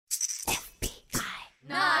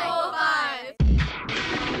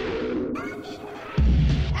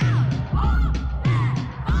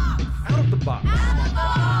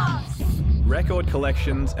record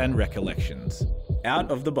collections and recollections.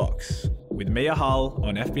 Out of the Box with Mia Hull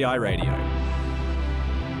on FBI Radio.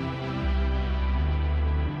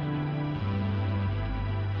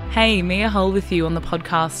 Hey, Mia Hull with you on the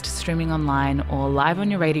podcast, streaming online or live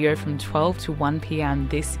on your radio from 12 to 1 p.m.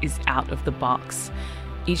 This is Out of the Box.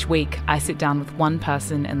 Each week, I sit down with one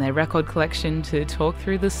person and their record collection to talk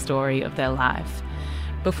through the story of their life.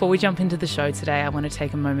 Before we jump into the show today, I want to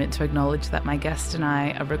take a moment to acknowledge that my guest and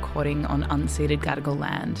I are recording on unceded Gadigal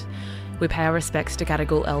land. We pay our respects to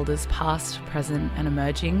Gadigal elders past, present and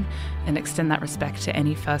emerging, and extend that respect to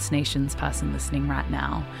any First Nations person listening right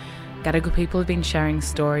now. Gadigal people have been sharing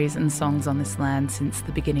stories and songs on this land since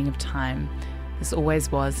the beginning of time. This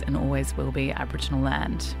always was and always will be Aboriginal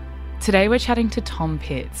land. Today we're chatting to Tom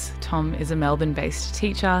Pitts. Tom is a Melbourne-based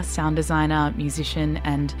teacher, sound designer, musician,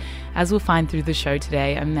 and as we'll find through the show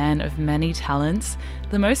today, a man of many talents,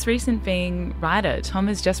 the most recent being writer. Tom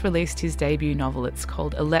has just released his debut novel. It's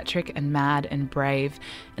called Electric and Mad and Brave,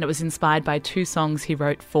 and it was inspired by two songs he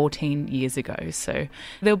wrote 14 years ago. So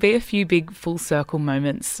there'll be a few big full circle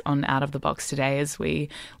moments on Out of the Box today as we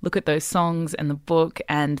look at those songs and the book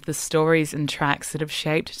and the stories and tracks that have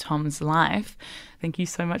shaped Tom's life. Thank you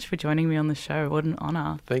so much for joining me on the show. What an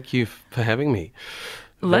honour. Thank you for having me.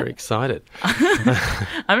 Very excited.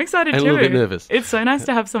 I'm excited and too. a little bit nervous. It's so nice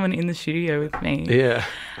to have someone in the studio with me. Yeah.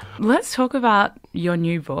 Let's talk about your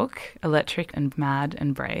new book, Electric and Mad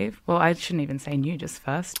and Brave. Well, I shouldn't even say new, just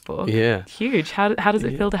first book. Yeah. Huge. How does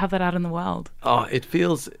it feel to have that out in the world? Oh, it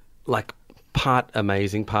feels like part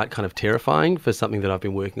amazing, part kind of terrifying for something that I've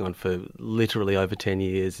been working on for literally over 10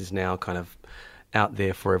 years is now kind of out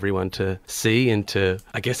there for everyone to see and to,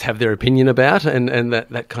 I guess, have their opinion about and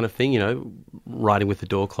that kind of thing, you know, writing with the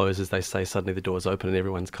door closed, as they say, suddenly the door's open and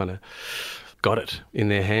everyone's kind of got it in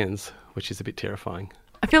their hands, which is a bit terrifying.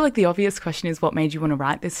 I feel like the obvious question is what made you want to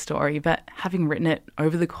write this story, but having written it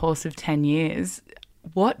over the course of 10 years,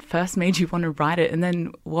 what first made you want to write it and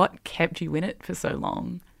then what kept you in it for so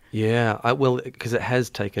long? Yeah, because it has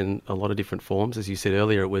taken a lot of different forms. As you said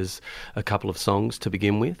earlier, it was a couple of songs to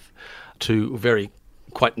begin with, two very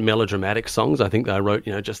quite melodramatic songs I think that I wrote,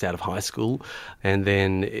 you know, just out of high school. And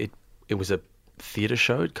then it was a theatre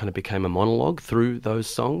show. It kind of became a monologue through those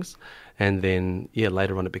songs. And then,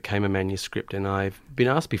 later on it became a manuscript. And I've been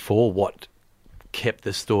asked before what kept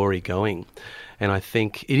the story going. And I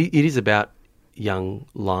think it is about young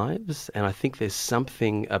lives. And I think there's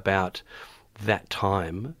something about that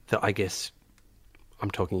time that I guess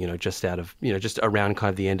I'm talking, you know, just out of, you know, just around kind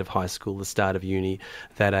of the end of high school, the start of uni,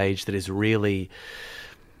 that age that is really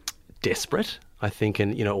desperate, I think,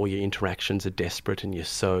 and, you know, all your interactions are desperate and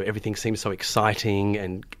everything seems so exciting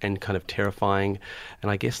and kind of terrifying.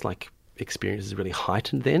 And I guess like experience is really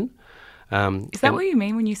heightened then. Is that what you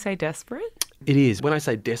mean when you say desperate? It is. When I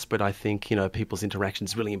say desperate, I think, you know, people's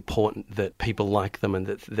interactions is really important, that people like them and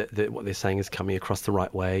that what they're saying is coming across the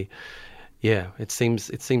right way. Yeah, it seems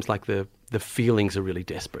like the feelings are really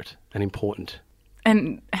desperate and important.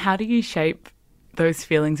 And how do you shape those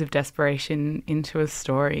feelings of desperation into a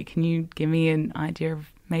story? Can you give me an idea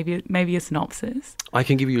of maybe a synopsis? I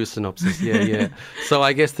can give you a synopsis, yeah. So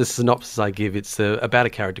I guess the synopsis I give, it's about a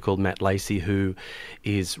character called Matt Lacey who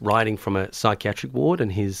is writing from a psychiatric ward,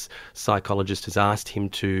 and his psychologist has asked him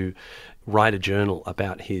to write a journal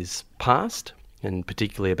about his past, and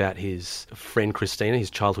particularly about his friend Christina, his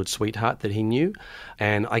childhood sweetheart that he knew,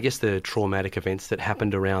 and I guess the traumatic events that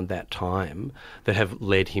happened around that time that have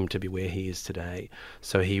led him to be where he is today.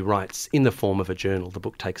 So he writes in the form of a journal. The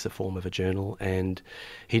book takes the form of a journal, and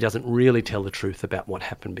he doesn't really tell the truth about what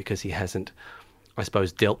happened because he hasn't, I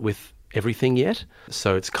suppose, dealt with everything yet.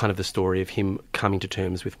 So it's kind of the story of him coming to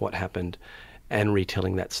terms with what happened and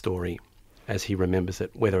retelling that story as he remembers it,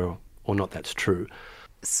 whether or not that's true.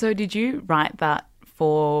 So did you write that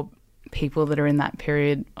for people that are in that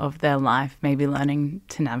period of their life, maybe learning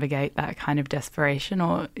to navigate that kind of desperation,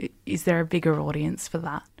 or is there a bigger audience for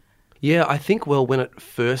that? Yeah, I think, well, when it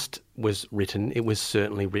first was written, it was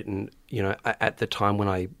certainly written, you know, at the time when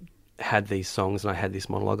I had these songs and I had this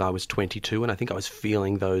monologue, I was 22, and I think I was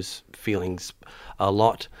feeling those feelings a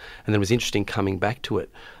lot. And then it was interesting coming back to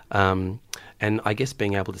it. And I guess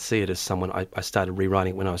being able to see it as someone, I started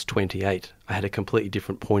rewriting it when I was 28. I had a completely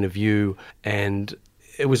different point of view, and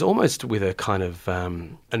it was almost with a kind of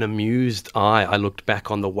an amused eye. I looked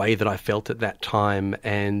back on the way that I felt at that time,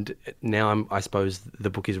 and now I suppose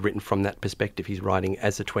the book is written from that perspective. He's writing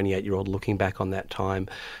as a 28-year-old looking back on that time.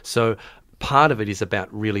 So part of it is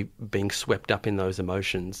about really being swept up in those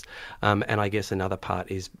emotions. And I guess another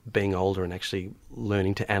part is being older and actually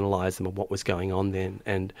learning to analyse them and what was going on then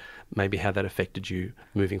and maybe how that affected you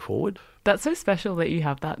moving forward. That's so special that you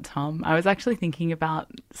have that, Tom. I was actually thinking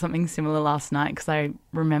about something similar last night because I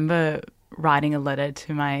remember writing a letter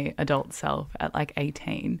to my adult self at like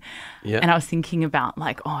 18. Yeah. And I was thinking about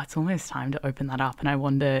like, oh, it's almost time to open that up. And I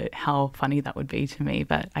wonder how funny that would be to me.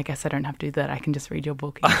 But I guess I don't have to do that. I can just read your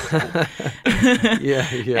book yeah.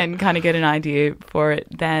 and kind of get an idea for it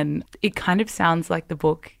then. It kind of sounds like the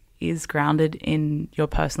book is grounded in your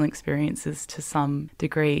personal experiences to some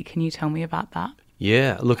degree. Can you tell me about that?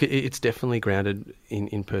 Yeah, look, it's definitely grounded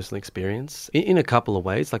in personal experience in a couple of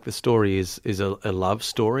ways. Like the story is a love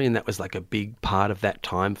story, and that was like a big part of that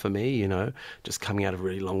time for me, you know, just coming out of a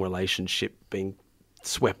really long relationship, being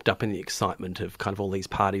swept up in the excitement of kind of all these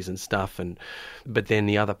parties and stuff. But then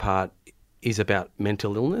the other part is about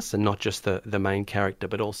mental illness, and not just the main character,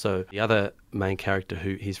 but also the other main character,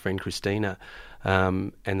 who his friend Christina,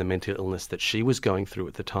 and the mental illness that she was going through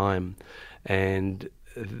at the time. And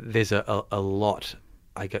there's a lot,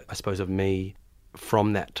 I suppose, of me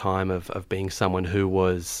from that time of being someone who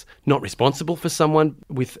was not responsible for someone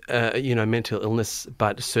with, mental illness,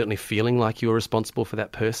 but certainly feeling like you were responsible for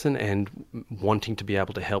that person and wanting to be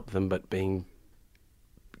able to help them, but being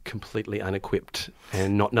completely unequipped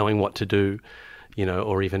and not knowing what to do, you know,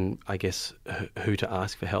 or even, I guess, who to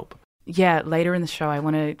ask for help. Yeah, later in the show, I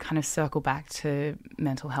want to kind of circle back to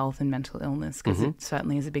mental health and mental illness because it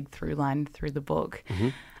certainly is a big through line through the book. Mm-hmm.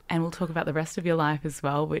 And we'll talk about the rest of your life as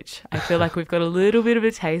well, which I feel like we've got a little bit of a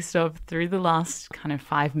taste of through the last kind of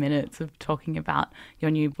 5 minutes of talking about your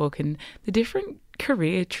new book and the different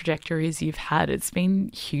career trajectories you've had. It's been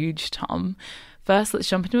huge, Tom. First, let's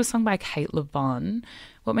jump into a song by Kate Le Bon.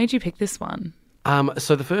 What made you pick this one?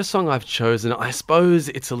 So the first song I've chosen, I suppose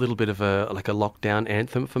it's a little bit of a lockdown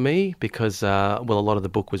anthem for me because, a lot of the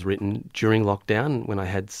book was written during lockdown when I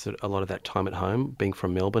had a lot of that time at home. Being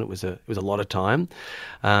from Melbourne, it was a lot of time,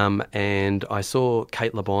 and I saw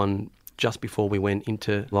Kate Le Bon just before we went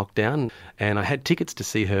into lockdown, and I had tickets to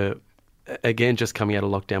see her again just coming out of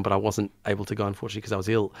lockdown, but I wasn't able to go, unfortunately, because I was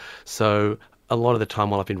ill. So a lot of the time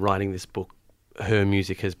while I've been writing this book, her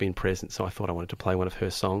music has been present, so I thought I wanted to play one of her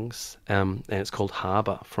songs, and it's called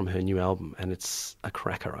Harbour from her new album, and it's a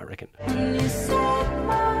cracker, I reckon.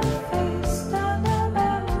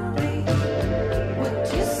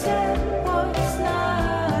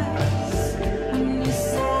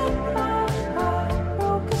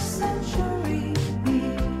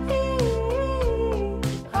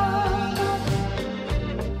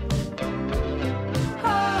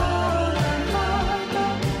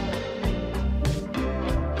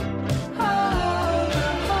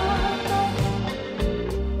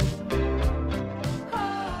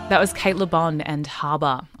 That was Kate Le Bon and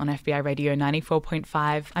Harbour on FBI Radio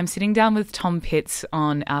 94.5. I'm sitting down with Tom Pitts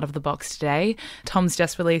on Out of the Box today. Tom's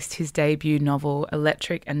just released his debut novel,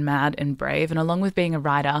 Electric and Mad and Brave, and along with being a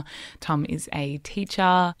writer, Tom is a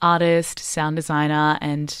teacher, artist, sound designer,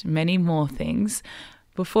 and many more things.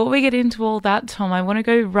 Before we get into all that, Tom, I want to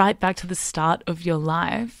go right back to the start of your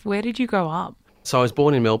life. Where did you grow up? So I was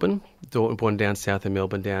born in Melbourne, born down south of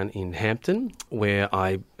Melbourne, down in Hampton, where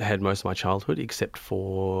I had most of my childhood, except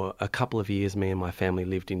for a couple of years me and my family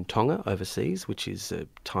lived in Tonga overseas, which is a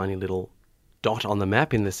tiny little dot on the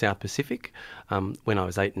map in the South Pacific, when I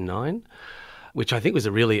was 8 and 9, which I think was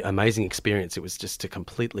a really amazing experience. It was just a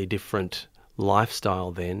completely different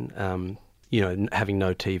lifestyle then. Having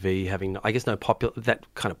no TV, having, I guess, that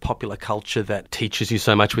kind of popular culture that teaches you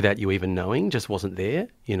so much without you even knowing just wasn't there,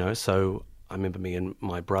 so I remember me and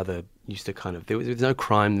my brother used to there was no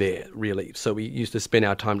crime there, really. So we used to spend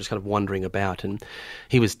our time just kind of wandering about. And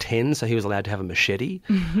he was 10, so he was allowed to have a machete.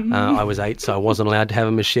 I was 8, so I wasn't allowed to have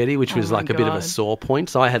a machete, which was a bit of a sore point.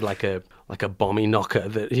 So I had like a bommy knocker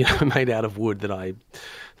that, made out of wood that I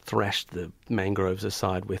thrashed the mangroves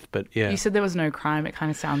aside with. But yeah. You said there was no crime. It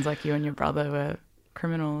kind of sounds like you and your brother were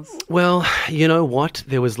criminals. Well, you know what?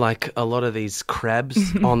 There was like a lot of these crabs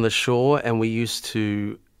on the shore, and we used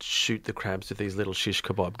to shoot the crabs with these little shish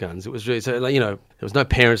kebab guns. It was really, there was no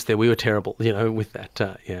parents there. We were terrible, with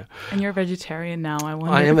that, yeah. And you're a vegetarian now, I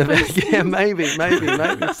wonder. I am yeah, maybe.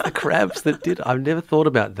 It's the crabs that did. I've never thought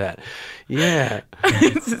about that. Yeah.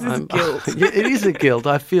 This is guilt. Yeah, it is a guilt.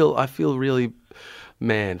 I feel really,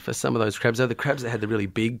 man, for some of those crabs. They're the crabs that had the really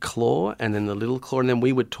big claw and then the little claw, and then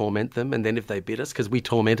we would torment them, and then if they bit us, because we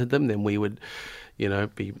tormented them, then we would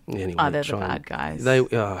be anyway. Oh, they're the bad guys.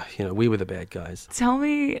 We were the bad guys. Tell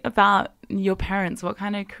me about your parents. What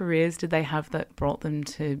kind of careers did they have that brought them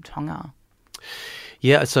to Tonga?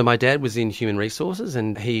 Yeah, so my dad was in human resources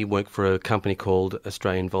and he worked for a company called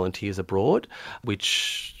Australian Volunteers Abroad,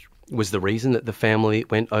 which was the reason that the family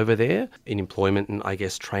went over there in employment and I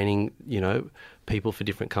guess training, people for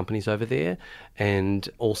different companies over there, and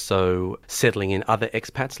also settling in other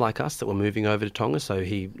expats like us that were moving over to Tonga. So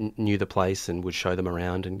he knew the place and would show them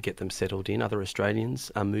around and get them settled in, other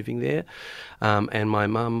Australians moving there. And my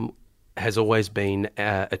mum has always been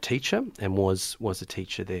a teacher and was a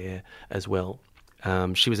teacher there as well.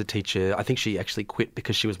 She was a teacher. I think she actually quit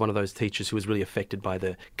because she was one of those teachers who was really affected by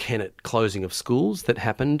the Kennett closing of schools that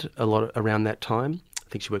happened a lot around that time. I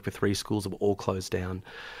think she worked for 3 schools that were all closed down.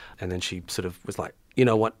 And then she sort of was like, you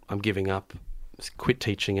know what, I'm giving up, quit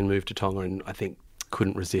teaching and moved to Tonga, and I think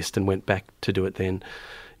couldn't resist and went back to do it then.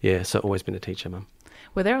 Yeah, so always been a teacher, Mum.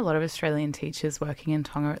 Were there a lot of Australian teachers working in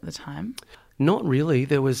Tonga at the time? Not really.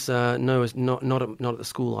 There was not at the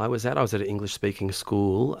school I was at. I was at an English-speaking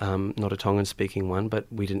school, not a Tongan-speaking one, but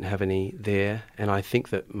we didn't have any there. And I think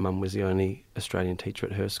that Mum was the only Australian teacher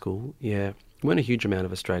at her school. Yeah, there weren't a huge amount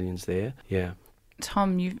of Australians there. Yeah.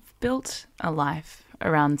 Tom, you've built a life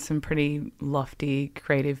around some pretty lofty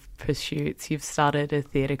creative pursuits. You've started a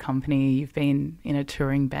theatre company, you've been in a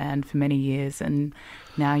touring band for many years, and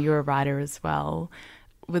now you're a writer as well.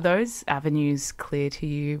 Were those avenues clear to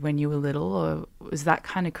you when you were little, or was that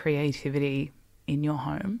kind of creativity in your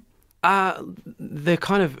home? The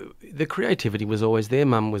creativity was always there.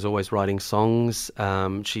 Mum was always writing songs.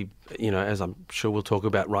 She, as I'm sure we'll talk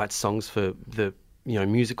about, writes songs for the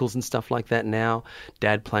musicals and stuff like that now.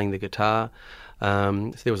 Dad playing the guitar.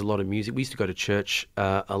 So there was a lot of music. We used to go to church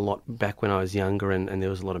a lot back when I was younger, and there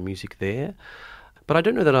was a lot of music there. But I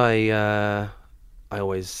don't know that I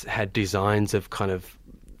always had designs of kind of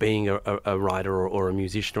being a writer or a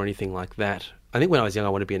musician or anything like that. I think when I was young, I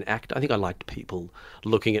wanted to be an actor. I think I liked people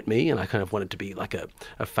looking at me, and I kind of wanted to be like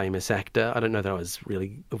a famous actor. I don't know that I was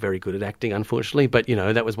really very good at acting, unfortunately, but,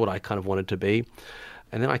 that was what I kind of wanted to be.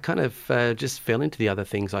 And then I kind of just fell into the other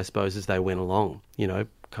things, I suppose, as they went along,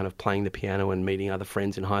 kind of playing the piano and meeting other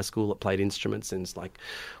friends in high school that played instruments. And it's like,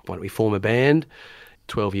 why don't we form a band?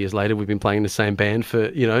 12 years later, we've been playing in the same band for,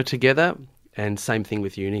 together. And same thing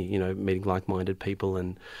with uni, meeting like-minded people,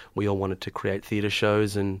 and we all wanted to create theatre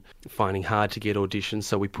shows and finding hard to get auditions.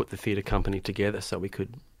 So we put the theatre company together so we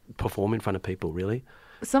could perform in front of people, really.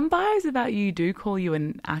 Some bios about you do call you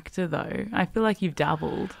an actor, though. I feel like you've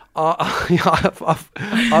dabbled. I've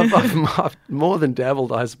more than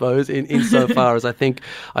dabbled, I suppose, insofar as I think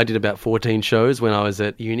I did about 14 shows when I was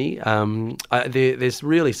at uni. There's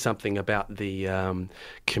really something about the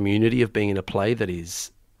community of being in a play that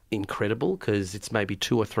is incredible, because it's maybe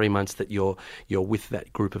 2 or 3 months that you're with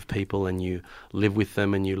that group of people and you live with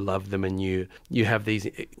them and you love them and you have these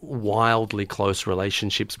wildly close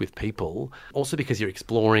relationships with people. Also because you're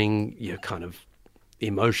exploring your kind of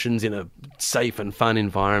emotions in a safe and fun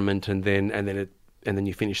environment, and then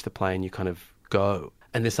you finish the play and you kind of go.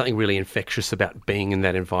 And there's something really infectious about being in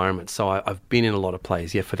that environment. So I've been in a lot of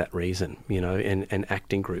plays, for that reason, and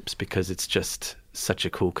acting groups, because it's just such a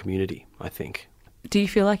cool community, I think. Do you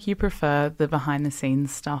feel like you prefer the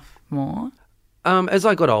behind-the-scenes stuff more? As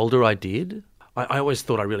I got older, I did. I always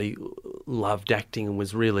thought I really loved acting and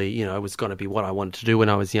was really, was going to be what I wanted to do when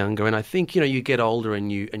I was younger. And I think, you get older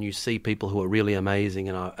and you see people who are really amazing,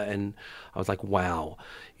 and I was like, wow,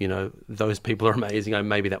 those people are amazing.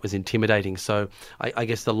 Maybe that was intimidating. So I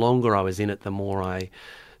guess the longer I was in it, the more I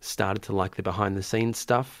started to like the behind-the-scenes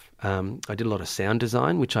stuff. I did a lot of sound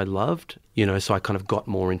design, which I loved, so I kind of got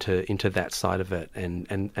more into that side of it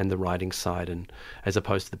and the writing side, and as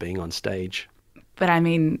opposed to the being on stage. But I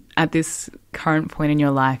mean, at this current point in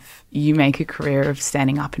your life, you make a career of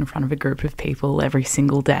standing up in front of a group of people every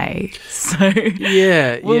single day. So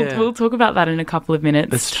we'll talk about that in a couple of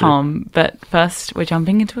minutes, That's Tom. True. But first, we're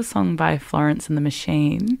jumping into a song by Florence and the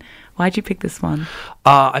Machine. Why'd you pick this one?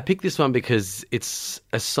 I picked this one because it's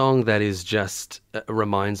a song that is just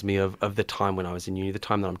reminds me of the time when I was in uni, the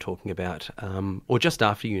time that I'm talking about, or just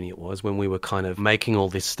after uni it was, when we were kind of making all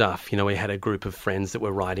this stuff. We had a group of friends that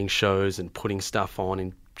were writing shows and putting stuff on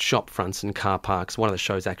in shop fronts and car parks. One of the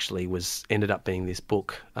shows actually ended up being this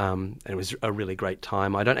book, and it was a really great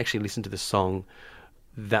time. I don't actually listen to the song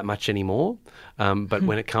that much anymore, but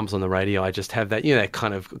when it comes on the radio, I just have that that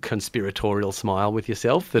kind of conspiratorial smile with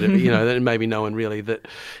yourself that that maybe no one really that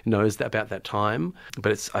knows about that time,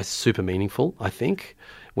 but it's super meaningful, I think.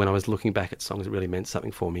 when I was looking back at songs, it really meant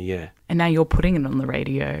something for me, yeah. And now you're putting it on the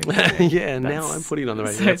radio. Yeah, now I'm putting it on the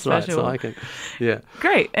radio. So That's special. right. So I can, yeah.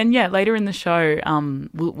 Great. And yeah, later in the show,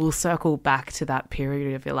 we'll circle back to that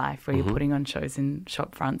period of your life where you're putting on shows in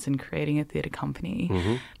shop fronts and creating a theatre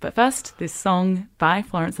company. But first, this song by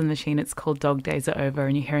Florence and the Machine, it's called Dog Days Are Over,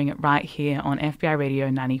 and you're hearing it right here on FBI Radio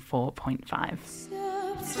 94.5.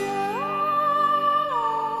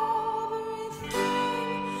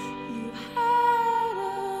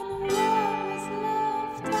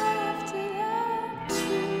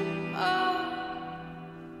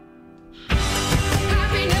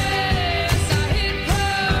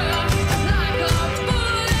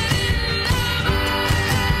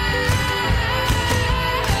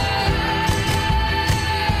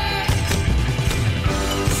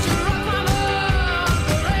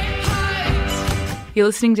 You're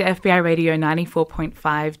listening to FBI Radio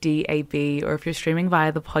 94.5 DAB, or if you're streaming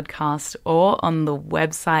via the podcast or on the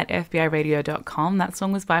website fbiradio.com. That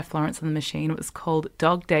song was by Florence and the Machine. It was called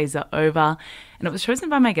Dog Days Are Over, and it was chosen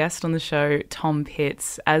by my guest on the show, Tom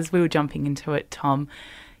Pitts. As we were jumping into it, Tom,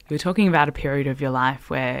 you were talking about a period of your life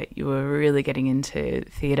where you were really getting into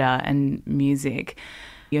theatre and music.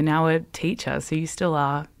 You're now a teacher, so you still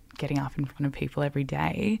are getting up in front of people every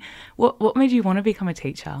day. What made you want to become a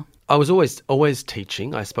teacher? I was always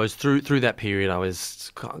teaching. I suppose through that period, I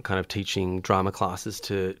was kind of teaching drama classes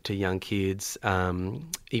to young kids,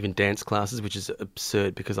 even dance classes, which is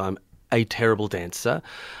absurd because I'm a terrible dancer.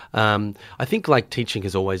 I think like teaching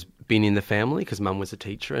has always been in the family because Mum was a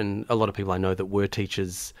teacher, and a lot of people I know that were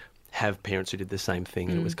teachers have parents who did the same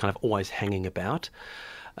thing, and it was kind of always hanging about.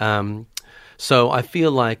 So I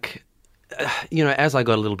feel like, as I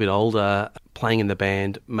got a little bit older, playing in the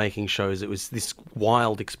band, making shows, it was this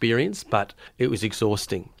wild experience, but it was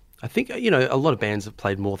exhausting. I think, a lot of bands have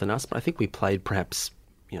played more than us, but I think we played perhaps,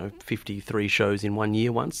 53 shows in 1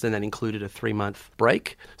 year once, and that included a 3-month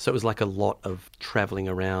break. So it was like a lot of travelling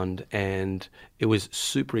around, and it was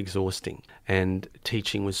super exhausting. And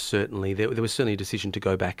teaching was certainly, there was certainly a decision to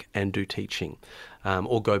go back and do teaching,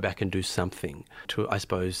 or go back and do something to, I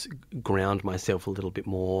suppose, ground myself a little bit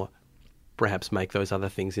more, perhaps make those other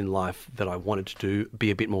things in life that I wanted to do be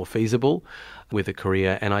a bit more feasible with a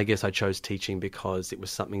career. And I guess I chose teaching because it was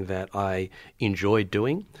something that I enjoyed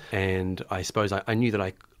doing, and I suppose I knew that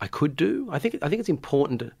I could do. I think it's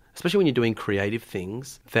important, especially when you're doing creative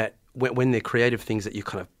things, that when they're creative things that you're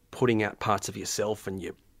kind of putting out parts of yourself and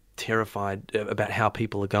you're terrified about how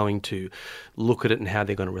people are going to look at it and how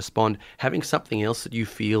they're going to respond, having something else that you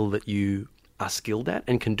feel that you are skilled at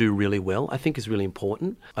and can do really well, I think is really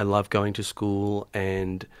important. I love going to school,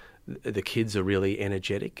 and the kids are really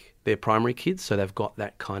energetic. They're primary kids, so they've got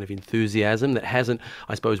that kind of enthusiasm that hasn't,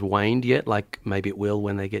 I suppose, waned yet, like maybe it will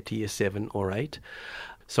when they get to year 7 or 8.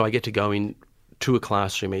 So I get to go in to a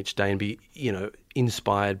classroom each day and be,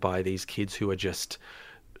 inspired by these kids who are just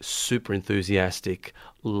super enthusiastic,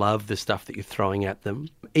 love the stuff that you're throwing at them,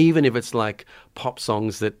 even if it's like pop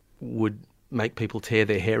songs that would make people tear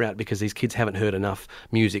their hair out because these kids haven't heard enough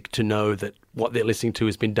music to know that what they're listening to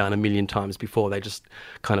has been done 1,000,000 times before. They just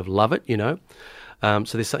kind of love it, So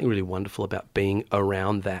there's something really wonderful about being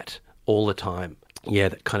around that all the time. Yeah,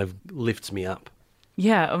 that kind of lifts me up.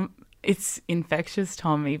 Yeah, it's infectious,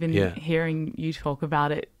 Tom. Even hearing you talk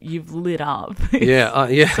about it, you've lit up. So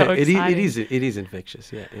it is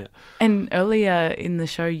infectious. Yeah. And earlier in the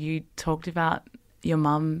show, you talked about your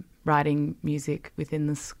mum writing music within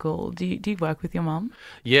the school. Do you work with your mum?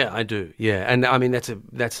 Yeah, I do. Yeah, and I mean that's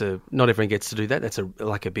a not everyone gets to do that. That's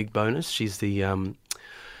a big bonus. She's the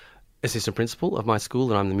assistant principal of my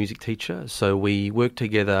school, and I'm the music teacher. So we work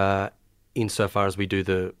together insofar as we do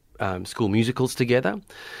the school musicals together.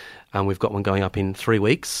 We've got one going up in 3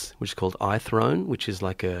 weeks, which is called iThrone, which is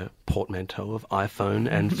like a portmanteau of iPhone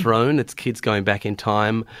and throne. It's kids going back in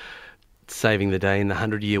time, saving the day in the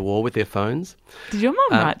 100-Year War with their phones. Did your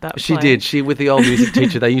mum write that? She did. She, with the old music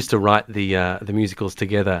teacher, they used to write the musicals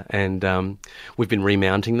together, and we've been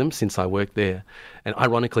remounting them since I worked there. And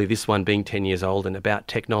ironically, this one being 10 years old and about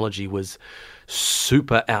technology was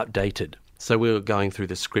super outdated. So we were going through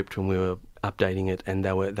the script when we were updating it, and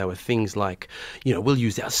there were things like, we'll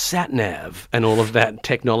use our sat nav and all of that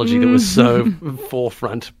technology that was so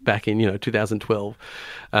forefront back in 2012.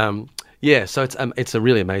 So it's a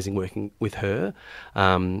really amazing working with her,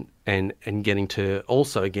 and getting to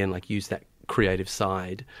also again use that creative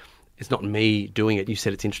side. It's not me doing it. You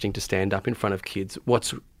said it's interesting to stand up in front of kids.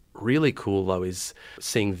 What's really cool though is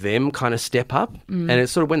seeing them kind of step up, and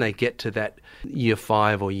it's sort of when they get to that year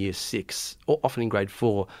 5 or year 6, or often in grade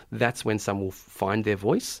 4, that's when some will find their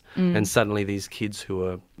voice, and suddenly these kids who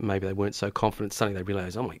are maybe they weren't so confident, suddenly they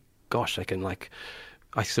realise, oh my gosh, they can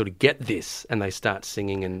I sort of get this, and they start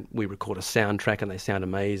singing, and we record a soundtrack, and they sound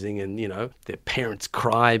amazing, and their parents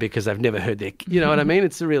cry because they've never heard their, you know what I mean?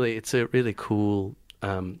 It's a really cool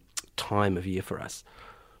time of year for us.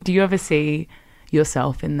 Do you ever see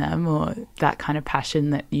yourself in them, or that kind of passion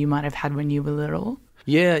that you might have had when you were little?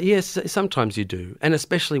 Yes, sometimes you do, and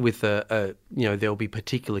especially with there'll be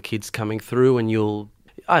particular kids coming through, and you'll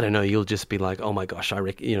just be like, oh my gosh, I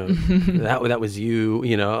reckon, that was you,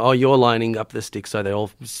 oh, you're lining up the sticks so they all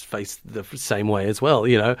face the same way as well,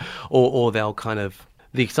 or they'll kind of.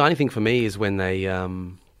 The exciting thing for me is when they,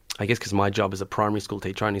 I guess because my job as a primary school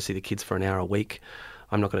teacher, I only see the kids for an hour a week.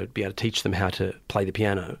 I'm not going to be able to teach them how to play the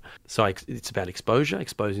piano. So it's about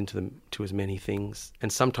exposing to them to as many things.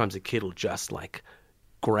 And sometimes a kid will just like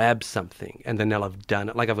grab something and then they'll have done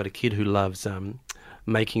it. Like I've got a kid who loves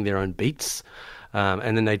making their own beats.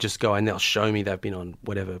 And then they just go and they'll show me they've been on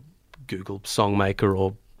whatever, Google Songmaker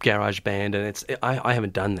or GarageBand. And I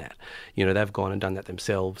haven't done that. They've gone and done that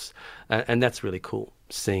themselves. And that's really cool,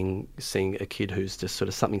 seeing a kid who's just sort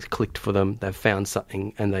of something's clicked for them. They've found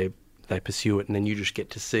something and they pursue it, and then you just get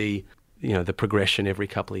to see, the progression every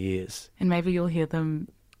couple of years. And maybe you'll hear them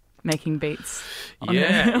making beats on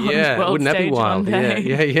the world wouldn't that be stage wild? one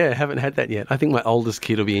day. Yeah. Haven't had that yet. I think my oldest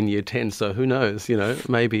kid will be in year 10, so who knows?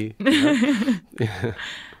 Maybe.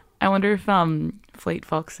 I wonder if Fleet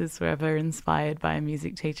Foxes were ever inspired by a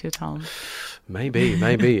music teacher, Tom. Maybe.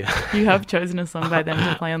 You have chosen a song by them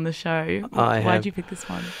to play on the show. Why did you pick this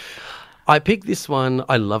one? I picked this one.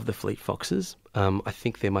 I love the Fleet Foxes. I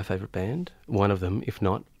think they're my favourite band, one of them, if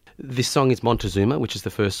not. This song is Montezuma, which is the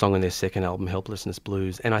first song on their second album, Helplessness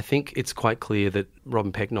Blues. And I think it's quite clear that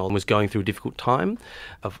Robin Pecknold was going through a difficult time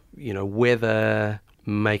of, whether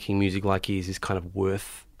making music like his is kind of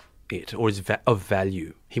worth it or is of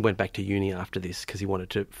value. He went back to uni after this because he wanted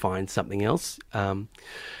to find something else. And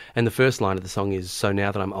the first line of the song is, "So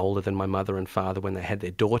now that I'm older than my mother and father when they had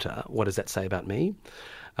their daughter, what does that say about me?"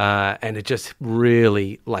 And it just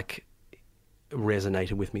really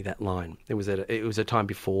resonated with me, that line. It was a time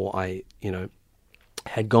before I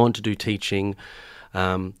had gone to do teaching,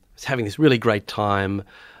 was having this really great time,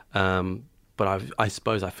 but I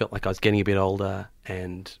suppose I felt like I was getting a bit older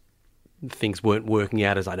and things weren't working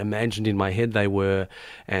out as I'd imagined in my head they were,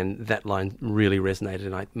 and that line really resonated,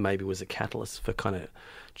 and I maybe was a catalyst for kind of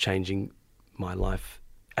changing my life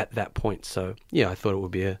at that point. So I thought it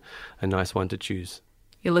would be a nice one to choose.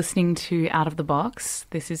 You're listening to Out of the Box.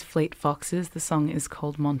 This is Fleet Foxes. The song is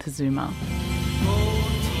called Montezuma.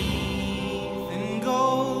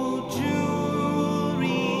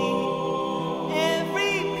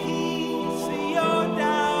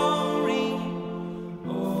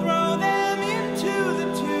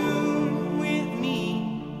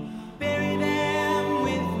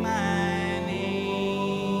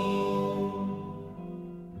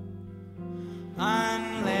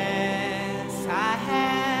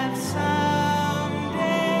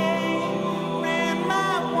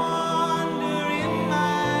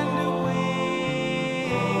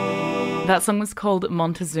 That song was called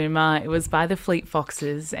Montezuma. It was by the Fleet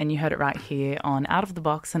Foxes, and you heard it right here on Out of the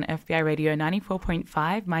Box on FBI Radio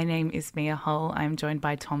 94.5. My name is Mia Hull. I'm joined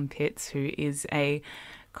by Tom Pitts, who is a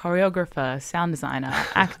choreographer, sound designer,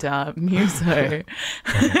 actor, muso.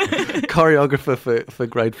 Choreographer for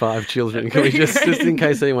grade 5 children. Can we just in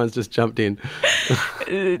case anyone's just jumped in.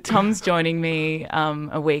 Tom's joining me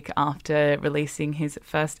a week after releasing his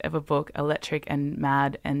first ever book, Electric and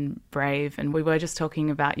Mad and Brave. And we were just talking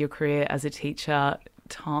about your career as a teacher,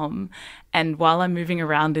 Tom. And while I'm moving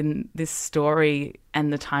around in this story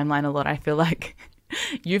and the timeline a lot, I feel like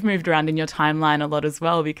you've moved around in your timeline a lot as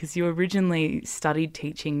well, because you originally studied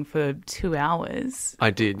teaching for 2 hours.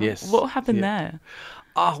 I did, yes. What happened there?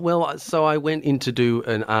 Oh, well, so I went in to do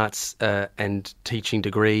an arts and teaching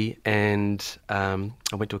degree, and I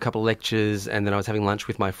went to a couple of lectures, and then I was having lunch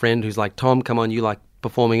with my friend who's like, "Tom, come on, you like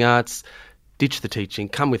performing arts, ditch the teaching,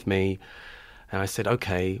 come with me." And I said,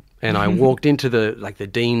 okay. And I walked into the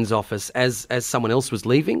dean's office as someone else was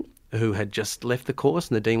leaving, who had just left the course,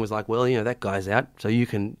 and the dean was like, "Well, that guy's out, so you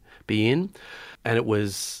can be in." And it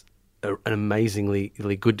was an amazingly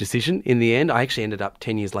really good decision in the end. I actually ended up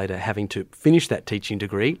 10 years later having to finish that teaching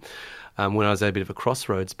degree when I was at a bit of a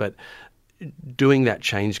crossroads. But doing that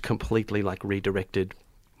change completely redirected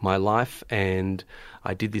my life, and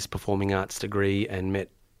I did this performing arts degree and met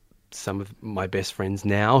some of my best friends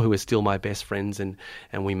now who are still my best friends, and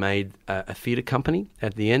we made a theatre company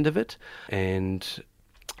at the end of it, and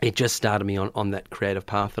it just started me on that creative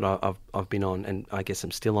path that I've been on, and I guess I'm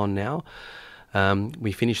still on now.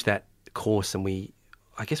 We finished that course, and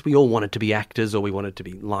I guess we all wanted to be actors, or we wanted to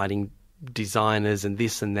be lighting designers and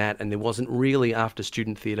this and that, and there wasn't really after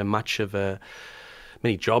student theatre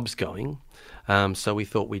many jobs going. So we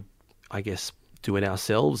thought we'd, I guess, do it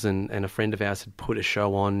ourselves, and a friend of ours had put a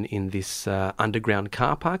show on in this underground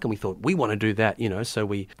car park, and we thought, we want to do that, so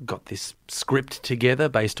we got this script together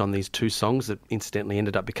based on these 2 songs that incidentally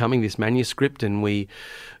ended up becoming this manuscript, and we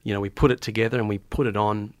put it together and we put it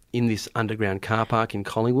on in this underground car park in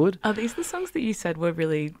Collingwood. Are these the songs that you said were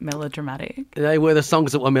really melodramatic? They were the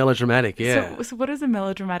songs that were melodramatic, yeah. So what does a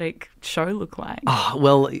melodramatic show look like? Oh,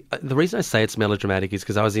 well, the reason I say it's melodramatic is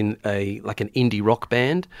because I was in an indie rock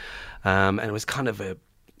band, and it was kind of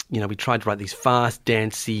we tried to write these fast,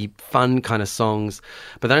 dancey, fun kind of songs,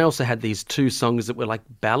 but then I also had these 2 songs that were like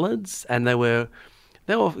ballads, and they were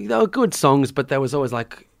good songs, but there was always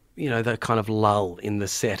like, the kind of lull in the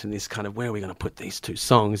set and this kind of, where are we going to put these 2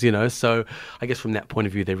 songs, So I guess from that point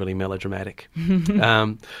of view, they're really melodramatic.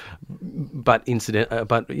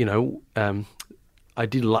 I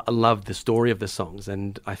did love the story of the songs,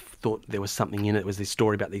 and I thought there was something in it. It was this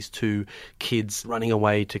story about these 2 kids running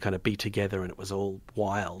away to kind of be together, and it was all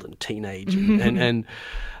wild and teenage, and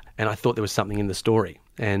I thought there was something in the story,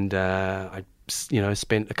 and I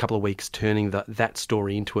spent a couple of weeks turning that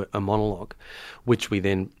story into a monologue, which we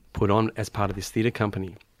then put on as part of this theatre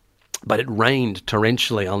company. But it rained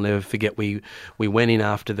torrentially. I'll never forget. We went in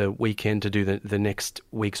after the weekend to do the next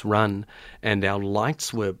week's run, and our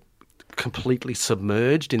lights were completely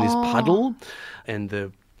submerged in this puddle, and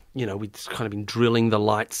we'd kind of been drilling the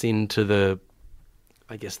lights into the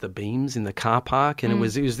beams in the car park, and it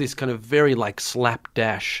was this kind of very like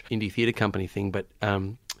slapdash indie theatre company thing, but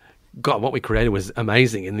God, what we created was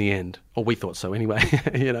amazing in the end. Or we thought so anyway,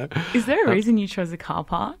 Is there a reason you chose a car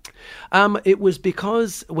park? It was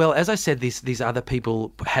because, well, as I said, these other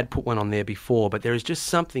people had put one on there before, but there is just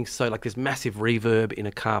something so, like, there's massive reverb in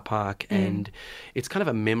a car park, and it's kind of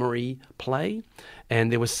a memory play. And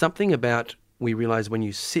there was something about, we realised when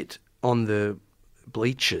you sit on the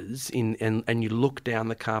bleachers and you look down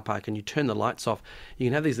the car park and you turn the lights off, you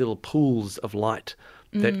can have these little pools of light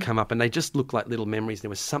that come up, and they just look like little memories. There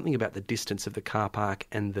was something about the distance of the car park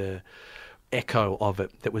and the echo of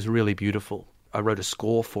it that was really beautiful. I wrote a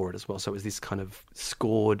score for it as well, so it was this kind of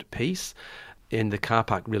scored piece, and the car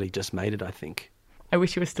park really just made it, I think. I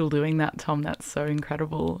wish you were still doing that, Tom. That's so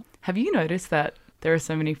incredible. Have you noticed that there are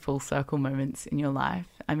so many full circle moments in your life?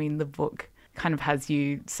 I mean, the book kind of has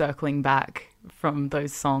you circling back from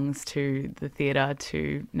those songs to the theatre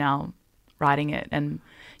to now writing it, and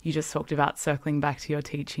you just talked about circling back to your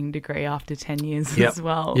teaching degree after 10 years as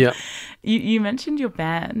well. Yeah. You mentioned your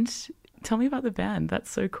band. Tell me about the band. That's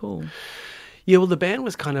so cool. Yeah, well, the band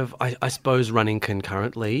was kind of, I suppose, running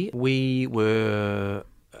concurrently. We were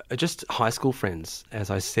just high school friends. As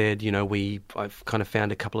I said, I've kind of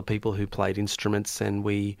found a couple of people who played instruments, and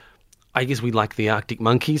I guess we liked the Arctic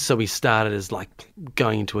Monkeys, so we started as like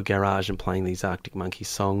going into a garage and playing these Arctic Monkeys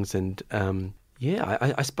songs, and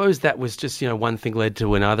I suppose that was just, one thing led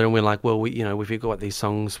to another, and we're like, well, if we've got these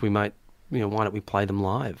songs, we might, why don't we play them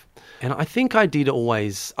live? And I think I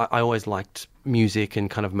always liked music and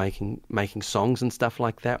kind of making songs and stuff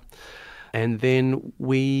like that. And then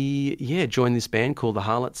we, joined this band called The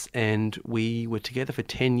Harlots, and we were together for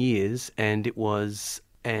 10 years, and it was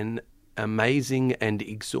an amazing and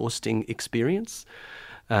exhausting experience.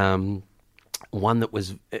 One that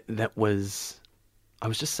was, I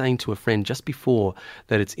was just saying to a friend just before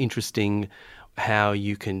that it's interesting how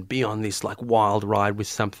you can be on this like wild ride with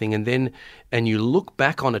something, and you look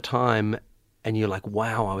back on a time and you're like,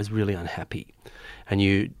 wow, I was really unhappy, and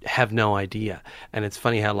you have no idea. And it's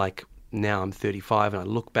funny how, like, now I'm 35 and I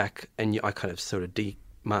look back and I kind of sort of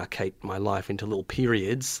demarcate my life into little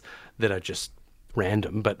periods that are just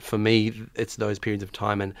random. But for me, it's those periods of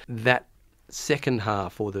time, and that second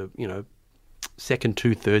half, or the, second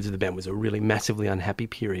 2/3 of the band, was a really massively unhappy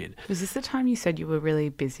period. Was this the time you said you were really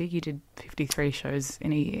busy? You did 53 shows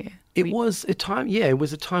in a year. It was a time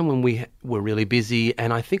when we were really busy,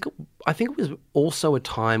 and I think it was also a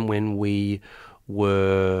time when we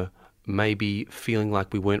were maybe feeling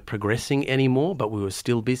like we weren't progressing anymore, but we were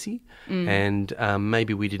still busy, and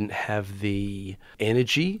maybe we didn't have the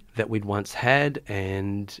energy that we'd once had,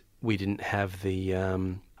 and we didn't have the,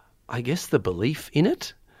 I guess, the belief in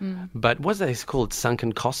it. But what's that called?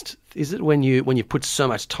 Sunken cost? Is it when you put so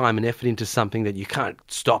much time and effort into something that you can't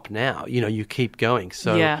stop now? You keep going.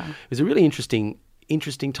 So It was a really interesting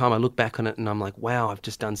interesting time. I look back on it and I'm like, wow, I've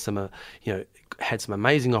just done some, had some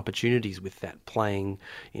amazing opportunities with that, playing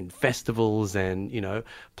in festivals and,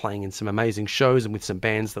 playing in some amazing shows and with some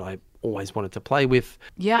bands that I always wanted to play with.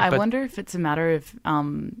 Yeah, I wonder if it's a matter of,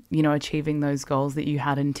 achieving those goals that you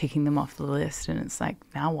had and ticking them off the list, and it's like,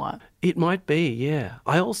 now what? It might be, yeah.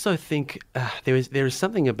 I also think there is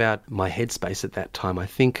something about my headspace at that time. I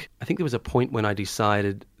think there was a point when I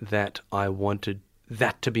decided that I wanted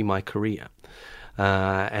that to be my career.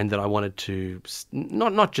 And that I wanted to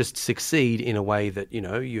not just succeed in a way that,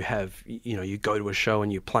 you go to a show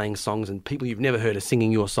and you're playing songs and people you've never heard are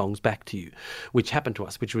singing your songs back to you, which happened to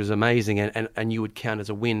us, which was amazing, and you would count as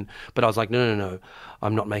a win. But I was like, no,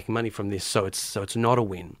 I'm not making money from this, so it's not a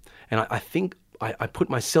win. And I think I put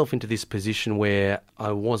myself into this position where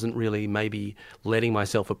I wasn't really maybe letting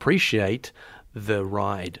myself appreciate the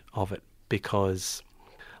ride of it, because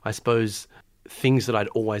I suppose things that I'd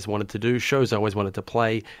always wanted to do, shows I always wanted to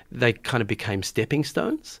play, they kind of became stepping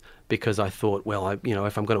stones, because I thought, well,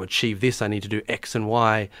 if I'm going to achieve this, I need to do X and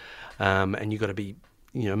Y, and you've got to be,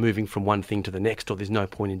 moving from one thing to the next, or there's no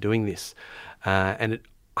point in doing this. And it,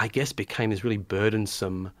 I guess, became this really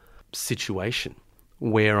burdensome situation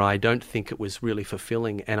where I don't think it was really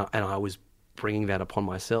fulfilling, and I was bringing that upon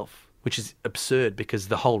myself, which is absurd, because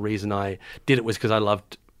the whole reason I did it was because I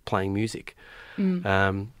loved playing music.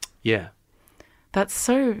 Yeah. That's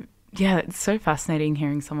it's so fascinating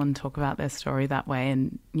hearing someone talk about their story that way.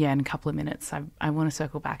 And in a couple of minutes, I want to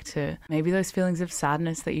circle back to maybe those feelings of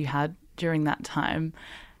sadness that you had during that time.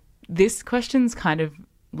 This question's kind of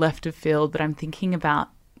left of field, but I'm thinking about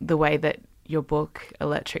the way that your book,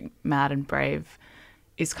 Electric, Mad and Brave,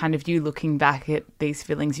 is kind of you looking back at these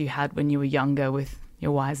feelings you had when you were younger with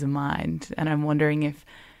your wiser mind. And I'm wondering if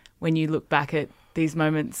when you look back at these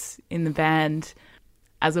moments in the band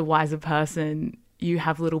as a wiser person, you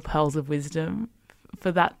have little pearls of wisdom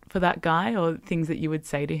for that guy, or things that you would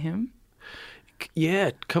say to him?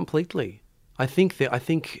 Yeah, completely. I think,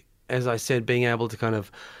 as I said, being able to kind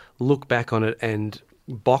of look back on it and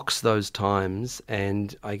box those times,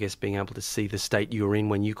 and I guess being able to see the state you were in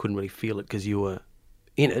when you couldn't really feel it because you were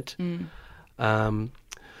in it.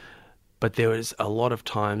 But there was a lot of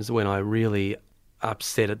times when I really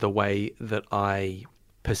upset at the way that I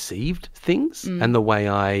perceived things and the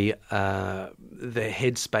way the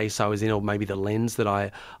headspace I was in, or maybe the lens that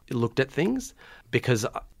I looked at things, because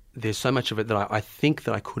there's so much of it that I think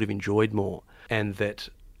that I could have enjoyed more, and that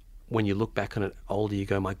when you look back on it older, you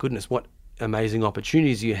go, my goodness, what amazing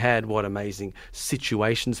opportunities you had, what amazing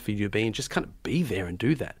situations for you to be in, just kind of be there and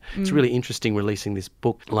do that. It's really interesting releasing this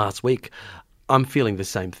book last week. I'm feeling the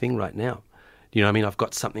same thing right now. You know what I mean? I've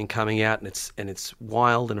got something coming out and it's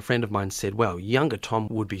wild. And a friend of mine said, well, younger Tom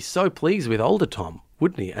would be so pleased with older Tom,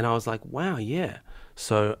 wouldn't he? And I was like, wow, yeah.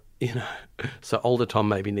 So, so older Tom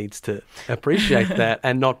maybe needs to appreciate that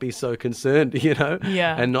and not be so concerned,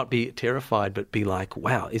 Yeah. And not be terrified, but be like,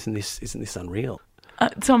 wow, isn't this unreal?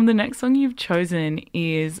 Tom, the next song you've chosen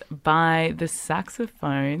is by the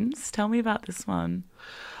Saxophones. Tell me about this one.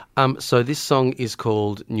 So this song is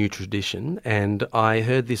called New Tradition, and I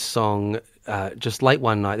heard this song just late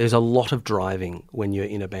one night. There's a lot of driving when you're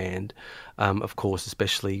in a band, of course,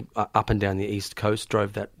 especially up and down the East Coast.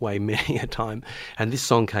 Drove that way many a time, and this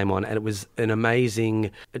song came on, and it was an amazing,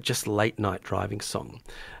 just late night driving song.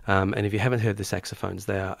 And if you haven't heard the Saxophones,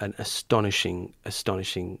 they are an astonishing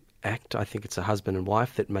act. I think it's a husband and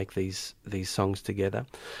wife that make these songs together,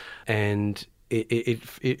 and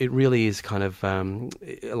it really is kind of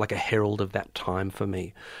like a herald of that time for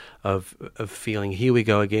me, of feeling, here we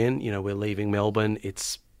go again. We're leaving Melbourne.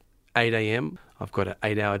 It's 8 a.m. I've got an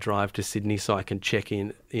 8-hour drive to Sydney, so I can check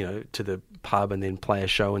in, to the pub and then play a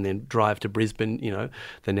show and then drive to Brisbane,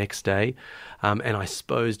 the next day. And I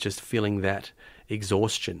suppose just feeling that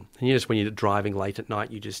exhaustion. And just when you're driving late at night,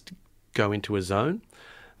 you just go into a zone.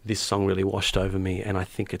 This song really washed over me, and I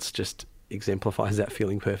think it's just exemplifies that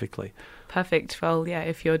feeling perfectly. Perfect. Well, yeah,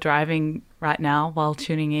 if you're driving right now while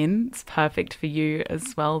tuning in, it's perfect for you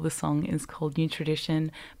as well. The song is called New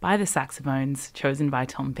Tradition by the Saxophones, chosen by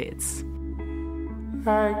Tom Pitts.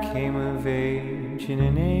 I came of age in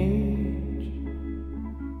an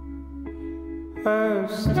age of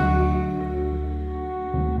steel.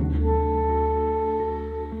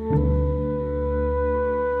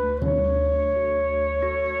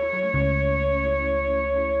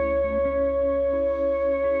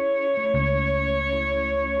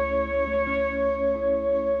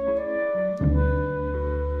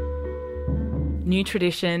 New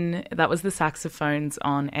tradition, that was the saxophones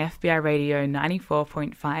on FBI Radio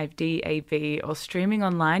 94.5 DAB or streaming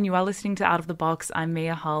online. You are listening to Out of the Box. I'm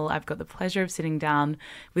Mia Hull. I've got the pleasure of sitting down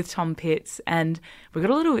with Tom Pitts, and we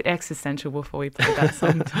got a little bit existential before we played that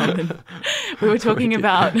song, Tom. And we were talking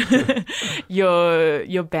about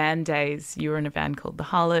your band days. You were in a band called The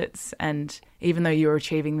Harlots, and even though you were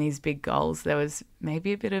achieving these big goals, there was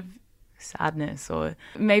maybe a bit of sadness, or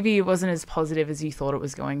maybe it wasn't as positive as you thought it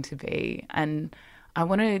was going to be. And I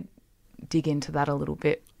want to dig into that a little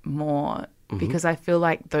bit more, because I feel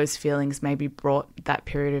like those feelings maybe brought that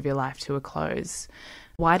period of your life to a close.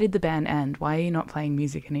 Why did the band end? Why are you not playing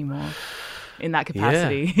music anymore in that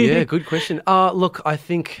capacity? Yeah, good question. Look, I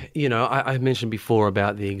think, I mentioned before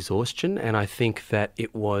about the exhaustion, and I think that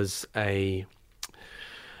it was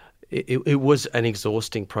it was an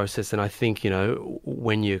exhausting process. And I think,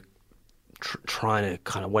 when you're trying to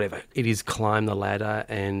kind of whatever it is, climb the ladder,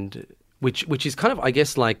 and which is kind of, I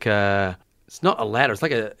guess, like it's not a ladder, it's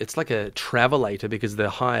like a travelator, because the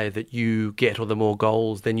higher that you get or the more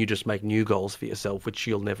goals, then you just make new goals for yourself, which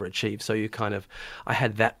you'll never achieve. So you kind of, I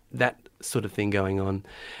had that sort of thing going on,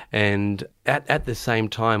 and at the same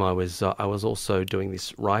time I was also doing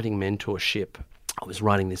this writing mentorship. I was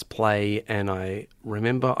writing this play, and I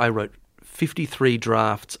remember I wrote 53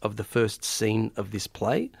 drafts of the first scene of this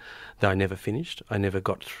play that I never finished. I never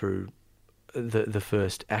got through the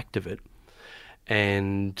first act of it,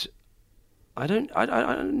 and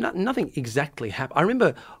nothing exactly happened. I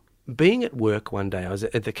remember being at work one day. I was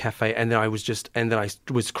at the cafe, and then I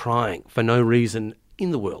was crying for no reason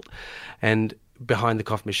in the world, and behind the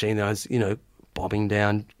coffee machine, I was bobbing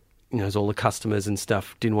down. As all the customers and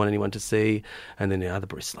stuff, didn't want anyone to see. And then the other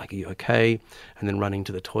barista's like, are you okay? And then running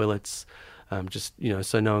to the toilets,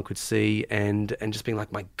 so no one could see. And just being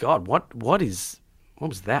like, my God, what was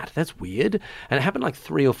that? That's weird. And it happened like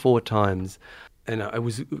 3 or 4 times. And it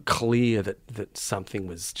was clear that something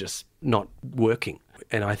was just not working.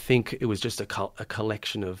 And I think it was just a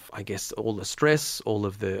collection of, I guess, all the stress, all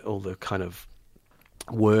the kind of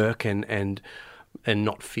work and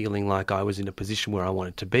not feeling like I was in a position where I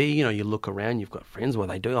wanted to be. You look around, you've got friends, what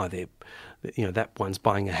they do, that one's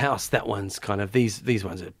buying a house, that one's kind of, these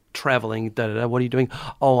ones are traveling, what are you doing?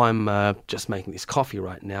 Oh, I'm just making this coffee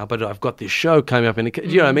right now, but I've got this show coming up, do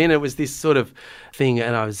you know what I mean? It was this sort of thing,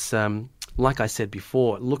 and I was, like I said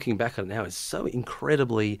before, looking back on it now, it's so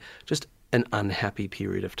incredibly just an unhappy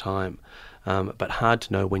period of time, but hard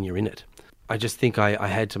to know when you're in it. I just think I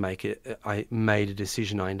had to make it. I made a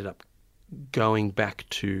decision. I ended up going back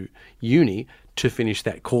to uni to finish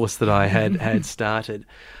that course that I had started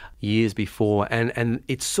years before, and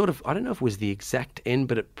it's sort of, I don't know if it was the exact end,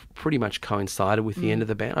 but it pretty much coincided with the end of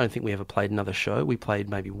the band. I don't think we ever played another show. We played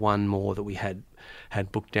maybe one more that we had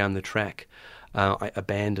booked down the track. I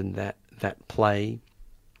abandoned that play,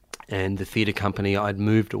 and the theatre company, I'd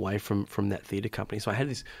moved away from that theatre company, so I had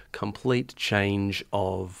this complete change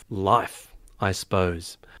of life, I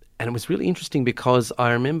suppose. And it was really interesting because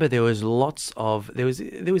I remember there was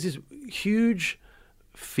this huge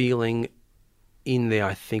feeling in there,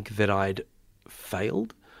 I think, that I'd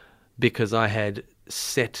failed, because I had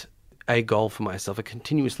set a goal for myself, a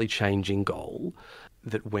continuously changing goal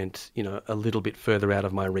that went, a little bit further out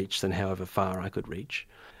of my reach than however far I could reach.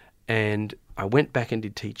 And I went back and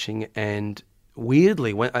did teaching, and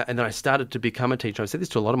weirdly, and then I started to become a teacher. I've said this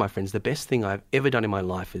to a lot of my friends, the best thing I've ever done in my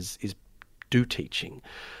life is do teaching,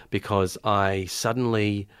 because I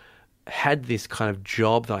suddenly had this kind of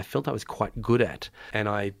job that I felt I was quite good at, and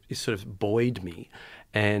it sort of buoyed me,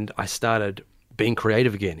 and I started being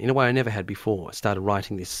creative again in a way I never had before. I started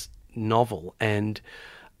writing this novel, and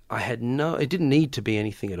it didn't need to be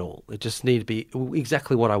anything at all. It just needed to be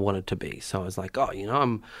exactly what I wanted to be. So I was like,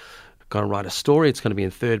 I'm going to write a story. It's going to be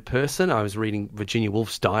in third person. I was reading Virginia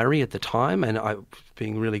Woolf's diary at the time, and I was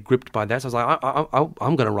being really gripped by that. So I was like,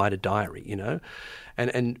 I'm going to write a diary,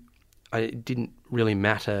 and it didn't really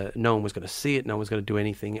matter. No one was going to see it. No one was going to do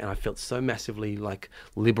anything. And I felt so massively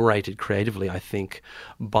liberated creatively, I think,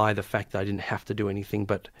 by the fact that I didn't have to do anything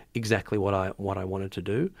but exactly what I wanted to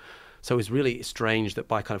do. So it was really strange that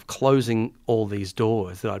by kind of closing all these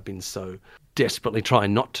doors that I'd been so desperately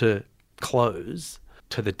trying not to close,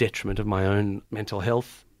 to the detriment of my own mental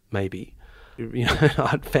health, maybe,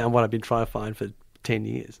 I'd found what I've been trying to find for 10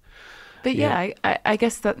 years. But I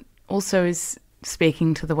guess that also is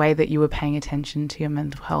speaking to the way that you were paying attention to your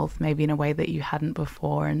mental health, maybe in a way that you hadn't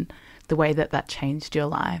before, and the way that changed your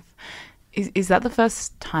life. Is that the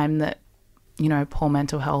first time that, poor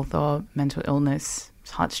mental health or mental illness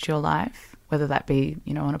touched your life, whether that be,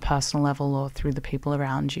 on a personal level or through the people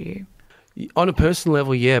around you? On a personal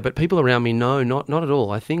level, yeah, but people around me, no, not at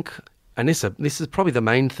all. I think and this is probably the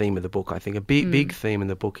main theme of the book, I think. A big theme in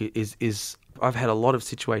the book is I've had a lot of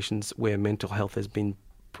situations where mental health has been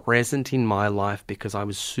present in my life because I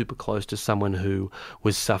was super close to someone who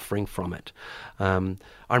was suffering from it. I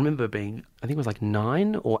remember being, I think it was like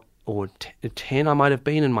 9 or 10 I might have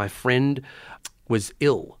been, and my friend was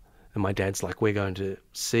ill. And my dad's like, we're going to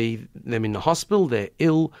see them in the hospital. They're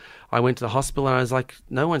ill. I went to the hospital and I was like,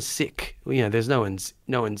 no one's sick. You know, there's no one's,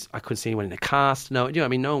 I couldn't see anyone in a cast. No, you know, I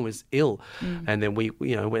mean, no one was ill. And then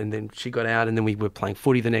and then she got out and then we were playing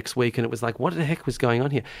footy the next week and it was like, what the heck was going on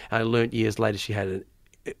here? And I learned years later she had an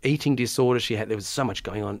eating disorder. There was so much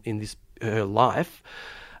going on in her life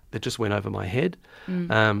that just went over my head.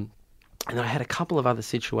 And then I had a couple of other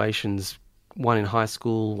situations, one in high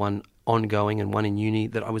school, one ongoing and one in uni,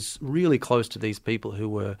 that I was really close to these people who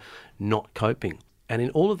were not coping. And in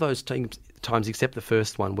all of those times, except the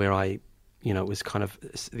first one where it was kind of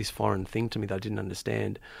this foreign thing to me that I didn't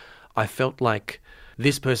understand, I felt like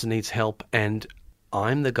this person needs help and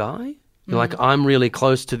I'm the guy. Like I'm really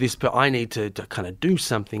close to this, but I need to kind of do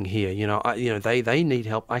something here. They need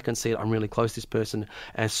help. I can see it. I'm really close to this person.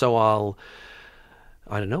 And so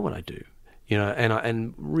I don't know what I do.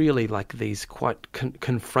 And really like these quite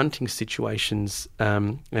confronting situations,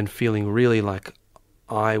 and feeling really like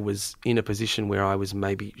I was in a position where I was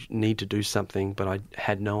maybe need to do something, but I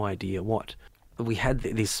had no idea what. We had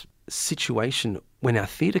this situation when our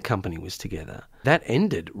theatre company was together. That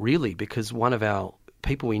ended really because one of our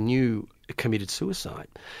people we knew committed suicide,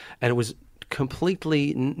 and it was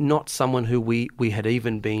completely not someone who we had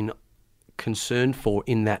even been concerned for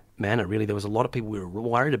in that manner. Really, there was a lot of people we were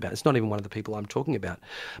worried about. It's not even one of the people I'm talking about,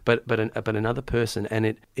 but another person, and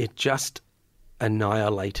it just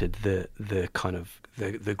annihilated the kind of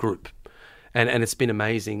the group. And it's been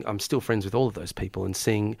amazing. I'm still friends with all of those people, and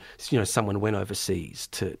seeing someone went overseas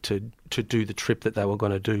to do the trip that they were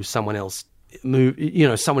going to do. Someone else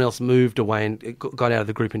moved away and got out of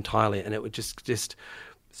the group entirely, and it would just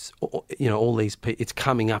all these, it's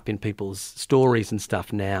coming up in people's stories and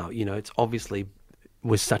stuff now. It's obviously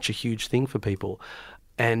was such a huge thing for people,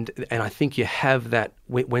 and I think you have that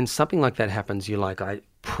when something like that happens, you're like, I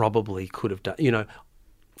probably could have done.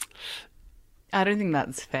 I don't think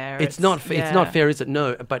that's fair. It's not fair, is it?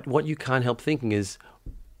 No, but what you can't help thinking is,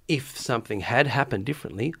 if something had happened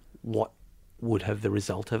differently, what would have the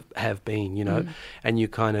result have been? And you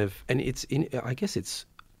kind of, and I guess it's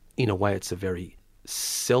in a way it's a very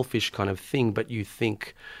selfish kind of thing, but you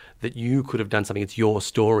think that you could have done something. It's your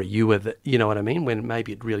story. You were you know what I mean? When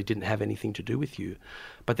maybe it really didn't have anything to do with you.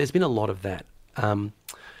 But there's been a lot of that.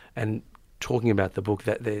 And talking about the book,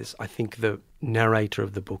 that I think the narrator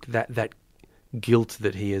of the book, that guilt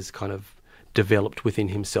that he has kind of developed within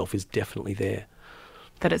himself is definitely there.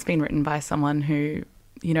 That it's been written by someone who,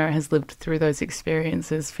 has lived through those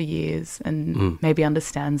experiences for years and maybe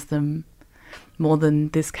understands them more than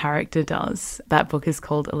this character does. That book is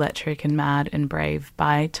called Electric and Mad and Brave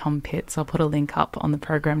by Tom Pitts. I'll put a link up on the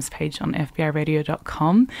programs page on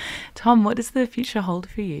fbiradio.com. Tom, what does the future hold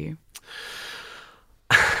for you?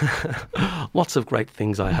 Lots of great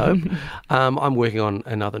things, I hope. I'm working on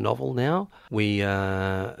another novel now. Me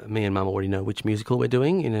and Mum already know which musical we're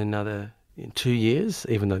doing in 2 years,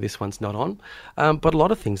 even though this one's not on. But a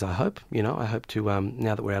lot of things, I hope. I hope to,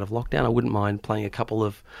 now that we're out of lockdown, I wouldn't mind playing a couple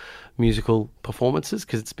of musical performances,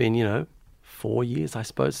 because it's been, 4 years, I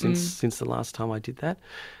suppose, since the last time I did that.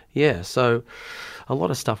 Yeah, so a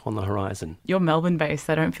lot of stuff on the horizon. You're Melbourne-based.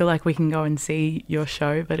 I don't feel like we can go and see your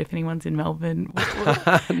show, but if anyone's in Melbourne...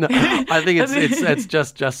 No, I think it's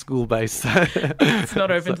just school-based. It's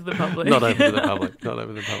not open to the public. Not open to the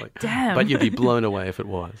public. Damn. But you'd be blown away if it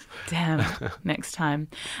was. Damn. Next time.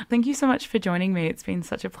 Thank you so much for joining me. It's been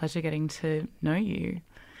such a pleasure getting to know you.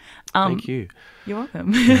 Thank you. You're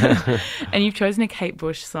welcome. And you've chosen a Kate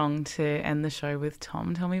Bush song to end the show with,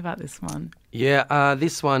 Tom. Tell me about this one. Yeah,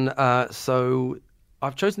 this one. So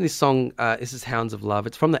I've chosen this song. This is Hounds of Love.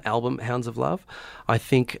 It's from the album Hounds of Love. I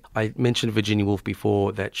think I mentioned Virginia Woolf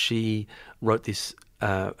before, that she wrote this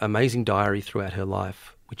amazing diary throughout her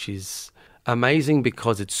life, which is amazing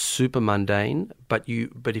because it's super mundane. But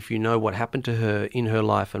if you know what happened to her in her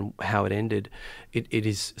life and how it ended, it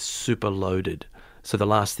is super loaded. So the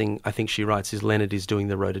last thing I think she writes is Leonard is doing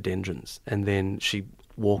the rhododendrons, and then she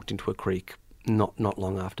walked into a creek not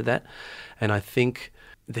long after that. And I think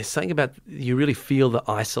there's something about, you really feel the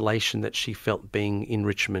isolation that she felt being in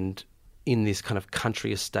Richmond in this kind of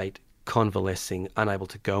country estate, convalescing, unable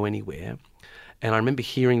to go anywhere. And I remember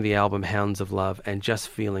hearing the album Hounds of Love and just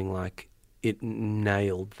feeling like it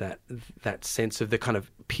nailed that sense of the kind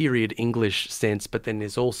of period English sense, but then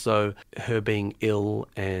there's also her being ill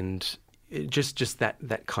and just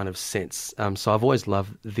that kind of sense. So I've always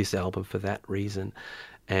loved this album for that reason.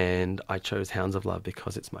 And I chose Hounds of Love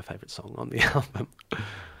because it's my favourite song on the album.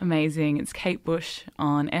 Amazing. It's Kate Bush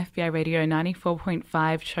on FBI Radio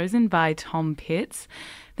 94.5, chosen by Tom Pitts.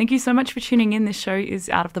 Thank you so much for tuning in. This show is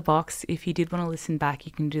Out of the Box. If you did want to listen back,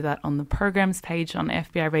 you can do that on the programs page on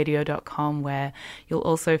fbiradio.com, where you'll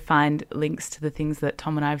also find links to the things that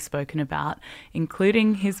Tom and I have spoken about,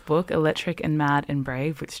 including his book, Electric and Mad and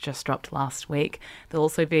Brave, which just dropped last week. There'll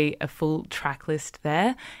also be a full track list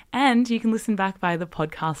there, and you can listen back via the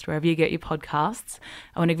podcast wherever you get your podcasts.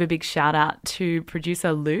 I want to give a big shout out to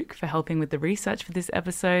producer Luke for helping with the research for this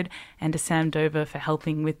episode, and to Sam Dover for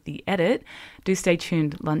helping with the edit. Do stay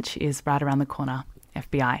tuned. Lunch is right around the corner.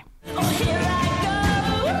 FBI. Oh, here I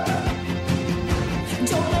go.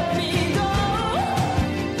 Don't let me go.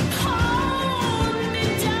 Hold me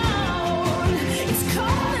down. It's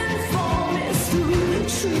coming for me through the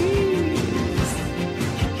trees.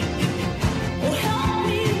 Oh, help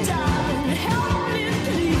me, darling, help me,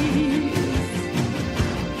 please.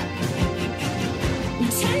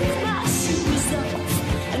 Take my shoes